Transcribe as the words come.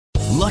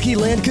Lucky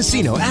Land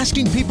Casino,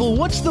 asking people,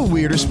 what's the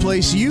weirdest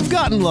place you've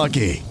gotten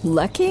lucky?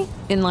 Lucky?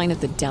 In line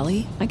at the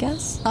deli, I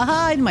guess?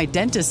 Aha, in my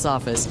dentist's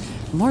office.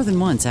 More than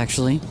once,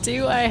 actually.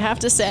 Do I have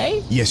to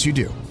say? Yes, you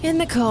do. In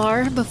the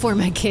car before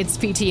my kids'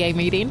 PTA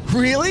meeting.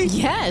 Really?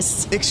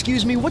 Yes.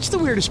 Excuse me, what's the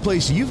weirdest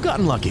place you've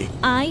gotten lucky?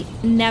 I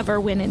never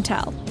win and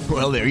tell.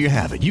 Well, there you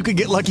have it. You can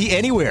get lucky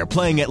anywhere,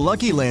 playing at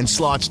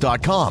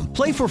LuckyLandSlots.com.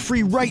 Play for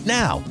free right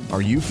now.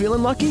 Are you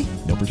feeling lucky?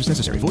 No purchase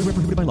necessary. Void where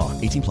prohibited by law.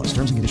 18 plus.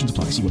 Terms and conditions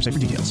apply. See website for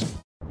details.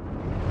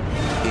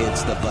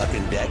 It's the Buck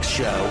and Dex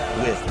Show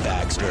with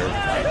Baxter.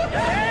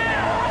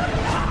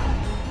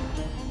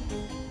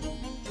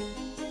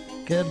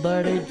 Good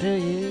morning to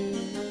you.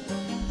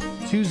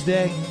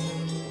 Tuesday.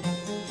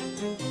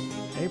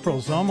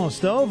 April's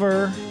almost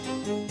over.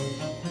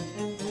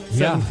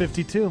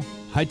 7:52.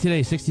 High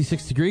today,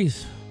 66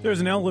 degrees. There's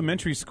an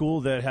elementary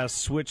school that has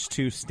switched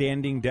to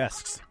standing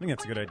desks. I think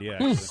that's a good idea,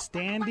 actually.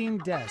 Standing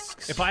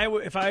desks. If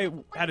I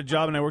had a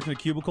job and I worked in a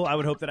cubicle, I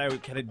would hope that I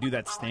would kind of do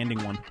that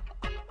standing one.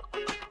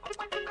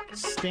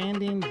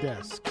 Standing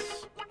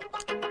desks.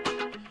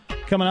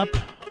 Coming up,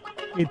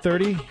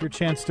 8:30, your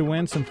chance to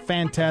win some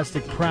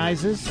fantastic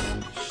prizes.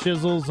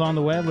 Shizzles on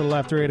the way, a little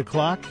after 8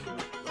 o'clock.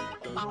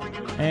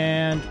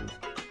 And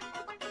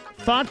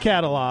Thought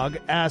Catalog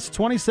asked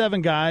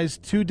 27 guys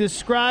to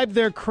describe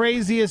their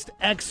craziest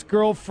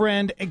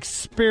ex-girlfriend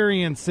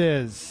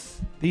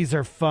experiences. These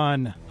are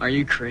fun. Are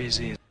you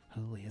crazy?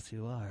 Oh, yes,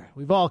 you are.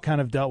 We've all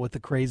kind of dealt with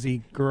the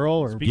crazy girl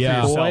or Speak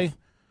for boy.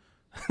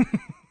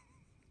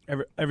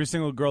 Every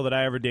single girl that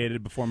I ever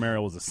dated before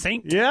Mariel was a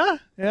saint. Yeah?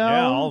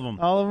 Yeah, all of them.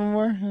 All of them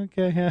were?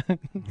 Okay,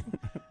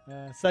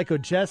 yeah. Psycho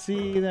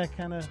Jesse, that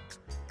kind of...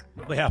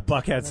 Yeah,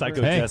 Buckhead,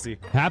 Psycho Hey, Jesse.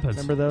 happens.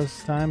 Remember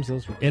those times?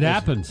 It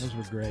happens. Those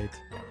were great.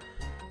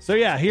 So,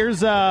 yeah, here's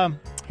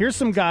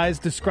some guys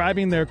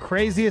describing their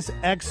craziest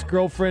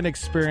ex-girlfriend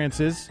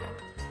experiences.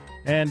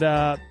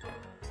 And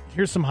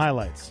here's some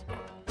highlights.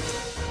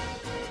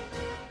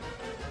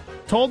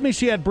 Told me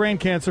she had brain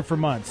cancer for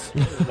months.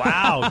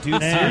 Wow, dude,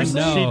 And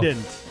seriously? she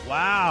didn't.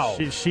 Wow.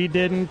 She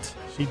didn't.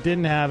 She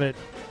didn't have it.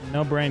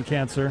 No brain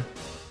cancer.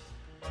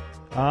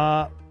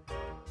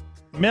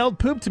 Mailed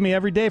poop to me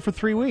every day for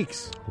 3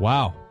 weeks.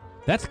 Wow.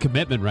 That's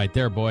commitment right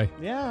there, boy.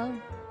 Yeah.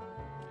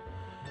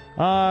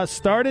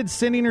 Started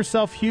sending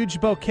herself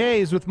huge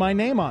bouquets with my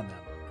name on them.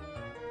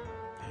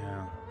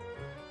 Yeah.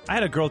 I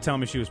had a girl tell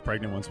me she was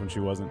pregnant once when she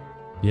wasn't.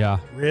 Yeah.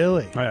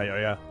 Really? Oh,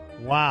 yeah.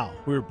 Wow.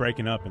 We were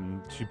breaking up,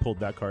 and she pulled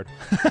that card.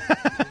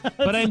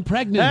 But I'm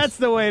pregnant. That's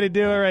the way to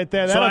do it right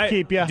there. That'll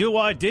keep you. Well,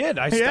 I did.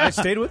 I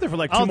stayed with her for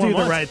like 2 I'll more do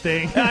months. the right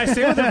thing. Yeah, I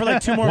stayed with her for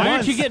like 2 more months. Why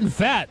aren't you getting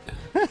fat?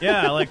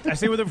 Yeah, like I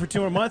stayed with her for 2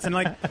 more months, and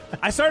like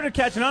I started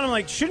catching on. I'm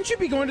like, shouldn't you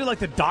be going to like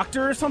the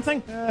doctor or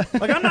something?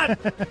 Like I'm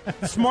not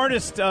the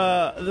smartest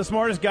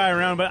guy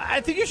around, but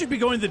I think you should be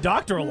going to the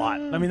doctor a lot.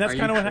 I mean, that's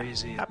kind of what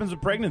happens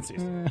with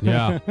pregnancies.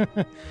 Yeah.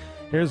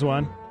 Here's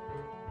one.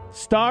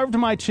 Starved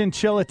my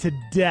chinchilla to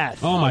death.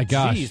 Oh, my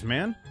gosh. Jeez,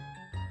 man.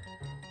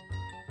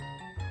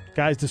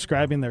 Guys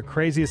describing their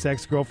craziest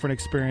ex-girlfriend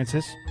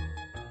experiences.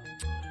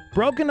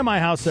 Broke into my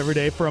house every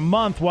day for a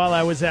month while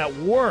I was at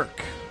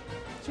work.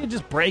 She'd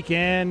just break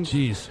in,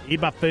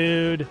 eat my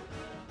food,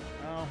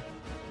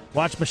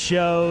 watch my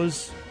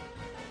shows,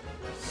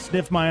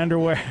 sniff my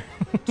underwear.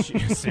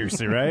 Jeez,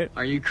 seriously, right?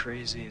 Are you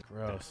crazy?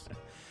 Gross.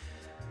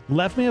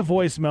 Left me a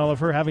voicemail of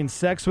her having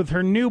sex with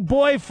her new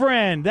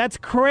boyfriend. That's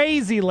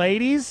crazy,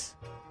 ladies.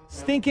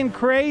 Stinking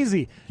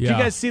crazy. Did Yeah.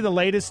 you guys see the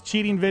latest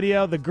cheating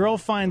video? The girl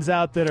finds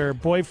out that her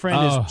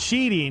boyfriend is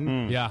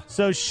cheating. Yeah.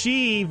 So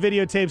she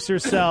videotapes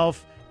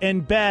herself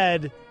in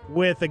bed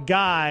with a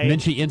guy. And then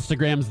she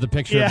Instagrams the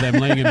picture of them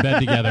laying in bed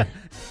together.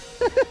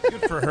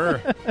 Good for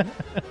her.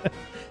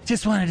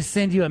 Just wanted to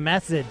send you a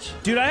message.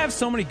 Dude, I have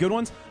so many good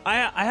ones.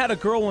 I had a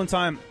girl one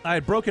time. I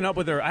had broken up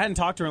with her. I hadn't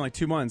talked to her in like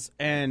 2 months,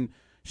 and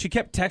she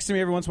kept texting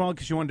me every once in a while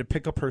because she wanted to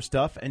pick up her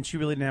stuff, and she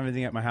really didn't have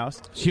anything at my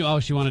house. She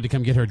wanted to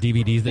come get her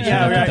DVDs that she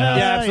Yeah, left at the house.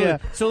 yeah,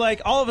 absolutely. So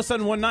like all of a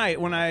sudden one night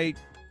when I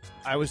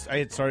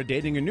had started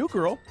dating a new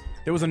girl,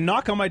 there was a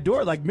knock on my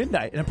door at like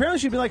midnight, and apparently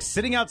she'd been like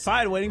sitting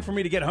outside waiting for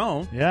me to get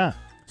home. Yeah.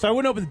 So I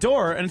wouldn't open the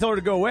door and told her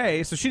to go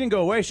away. So she didn't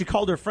go away. She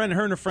called her friend.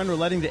 Her and her friend were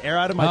letting the air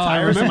out of my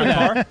tires in my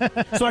car.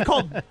 So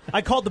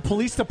I called the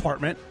police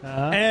department,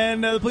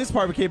 and the police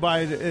department came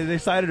by. They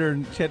cited her,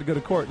 and she had to go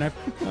to court. And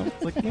I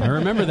was like, I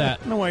remember that.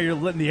 I don't know why you're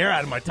letting the air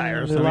out of my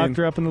tires. They locked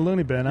her up in the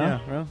loony bin, huh?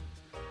 Yeah,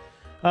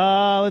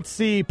 well. Let's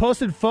see.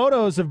 Posted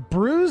photos of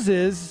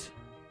bruises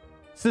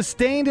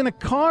sustained in a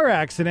car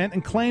accident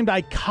and claimed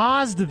I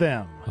caused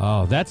them.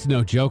 Oh, that's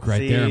no joke right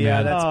there, man.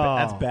 Yeah,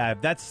 that's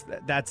bad.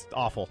 That's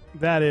awful.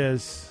 That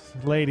is.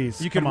 Ladies,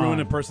 You can come ruin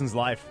on. a person's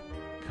life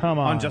Come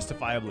on.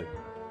 unjustifiably.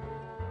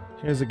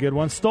 Here's a good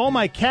one. Stole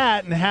my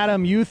cat and had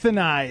him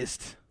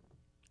euthanized.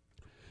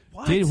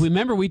 What? Dude,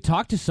 remember we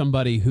talked to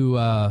somebody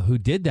who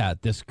did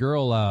that. This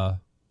girl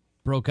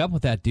broke up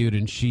with that dude,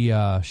 and she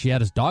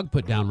had his dog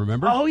put down.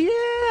 Remember? Oh yeah,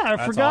 I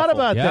That's forgot awful.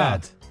 about Yeah.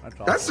 that.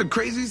 That's the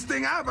craziest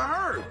thing I ever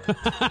heard.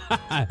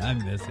 I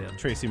miss him.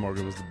 Tracy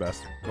Morgan was the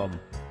best. Love him.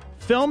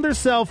 Filmed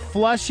herself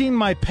flushing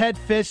my pet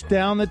fish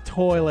down the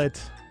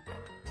toilet.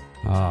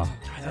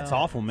 That's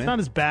awful, man. It's not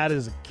as bad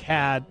as a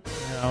cat,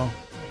 you know.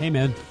 Hey,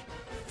 man.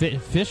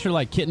 Fish are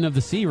like kitten of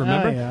the sea,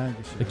 remember? Yeah, I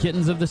guess the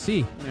kittens of the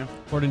sea,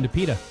 according to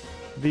PETA.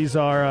 These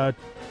are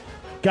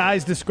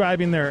guys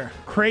describing their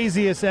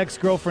craziest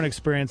ex-girlfriend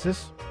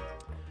experiences.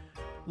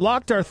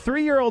 Locked our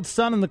 3-year-old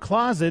son in the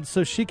closet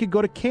so she could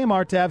go to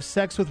Kmart to have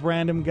sex with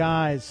random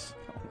guys.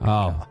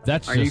 Oh,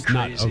 that's Are you just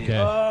not crazy? okay.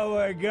 Oh,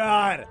 my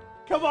God.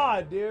 Come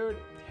on, dude.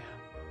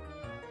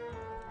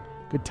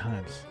 Good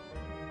times.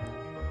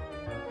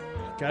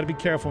 Got to be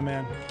careful,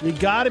 man. You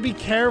got to be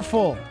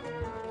careful.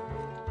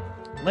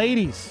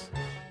 Ladies.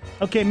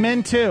 Okay,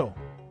 men too.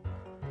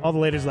 All the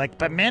ladies are like,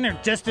 but men are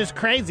just as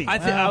crazy.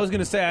 I was going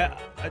to say,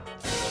 I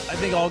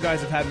think all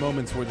guys have had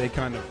moments where they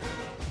kind of,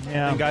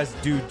 and guys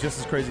do just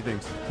as crazy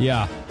things.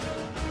 Yeah.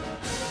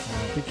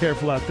 Be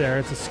careful out there.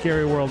 It's a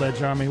scary world,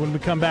 Edge Army. When we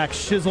come back,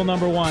 shizzle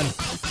number 1.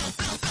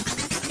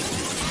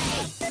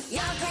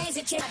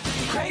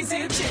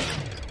 Crazy chick.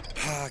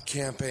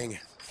 Camping.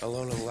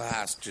 Alone at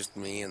last. Just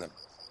me and the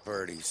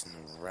birdies and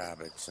the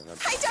rabbits and the...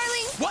 Hi,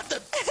 darling. What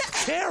the...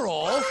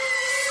 Carol?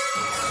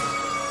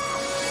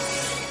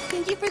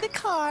 Thank you for the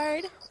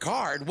card.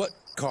 Card? What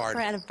card?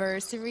 Our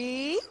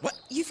anniversary. What?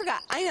 You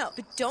forgot. I know,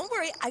 but don't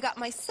worry. I got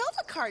myself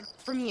a card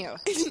from you.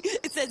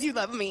 It says you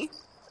love me.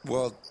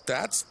 Well,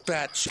 that's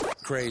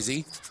batshit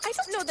crazy. I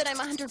don't know that I'm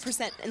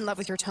 100% in love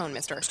with your tone,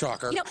 mister.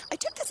 Stalker. You know, I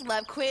took this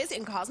love quiz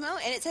in Cosmo,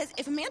 and it says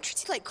if a man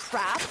treats you like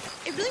crap,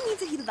 it really means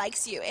that he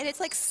likes you. And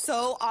it's, like,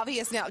 so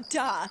obvious now.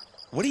 Duh.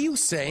 What are you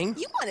saying?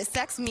 You want to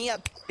sex me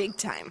up big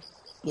time.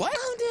 What?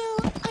 Oh,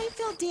 no. I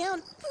fell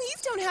down.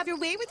 Please don't have your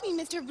way with me,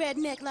 Mr.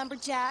 Redneck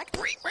Lumberjack.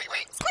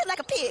 Squid like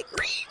a pig.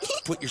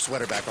 Put your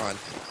sweater back on.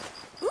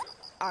 Ooh,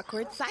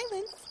 awkward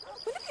silence.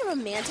 Wouldn't it be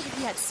romantic if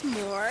you had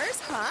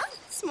s'mores, huh?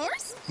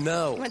 S'mores?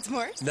 No. You want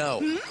s'mores? No.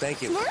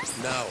 Thank you.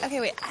 S'mores? No. Okay,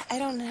 wait. I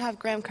don't have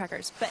graham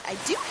crackers, but I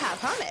do have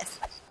hummus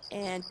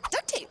and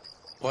duct tape.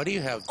 Why do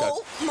you have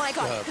Oh, my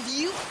God. Have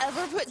you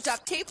ever put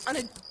duct tape on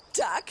a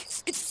duck?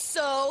 It's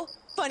so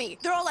funny.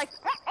 They're all like,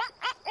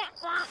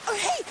 oh,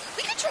 hey,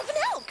 we could trap an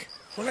elk.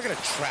 We're not going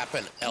to trap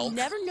an elk. You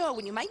never know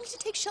when you might need to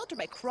take shelter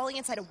by crawling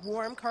inside a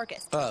warm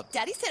carcass.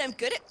 Daddy said I'm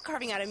good at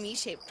carving out a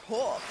me-shaped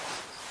hole.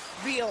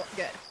 Real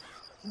good.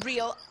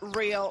 Real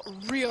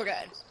good.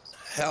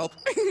 Help.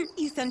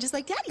 You sound just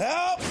like Daddy.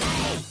 Help!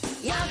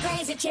 You're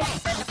crazy chick.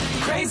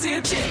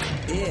 Crazy chick.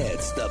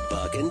 It's the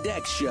Buck and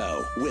Dex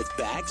Show with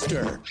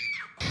Baxter.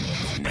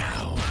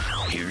 Now,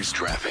 here's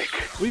traffic.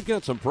 We've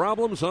got some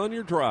problems on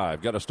your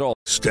drive. Got to stall.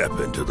 Step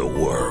into the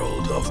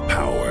world of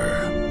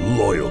power,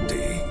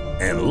 loyalty,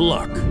 and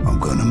luck. I'm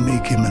gonna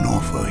make him an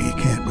offer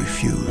he can't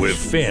refuse. With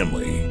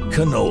family,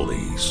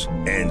 cannolis,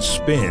 and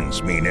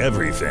spins mean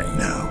everything.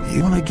 Now,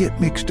 you wanna get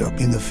mixed up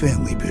in the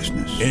family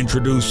business.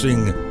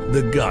 Introducing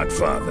The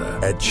Godfather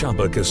at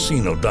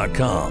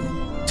ChumbaCasino.com.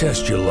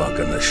 Test your luck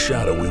in the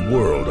shadowy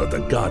world of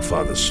The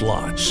Godfather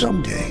slot.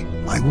 Someday,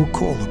 I will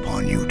call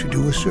upon you to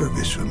do a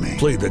service for me.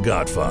 Play The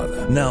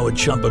Godfather, now at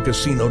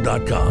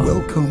ChumbaCasino.com.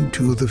 Welcome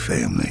to the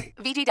family.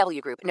 VGW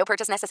Group. No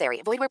purchase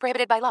necessary. Void where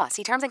prohibited by law.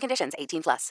 See terms and conditions. 18+.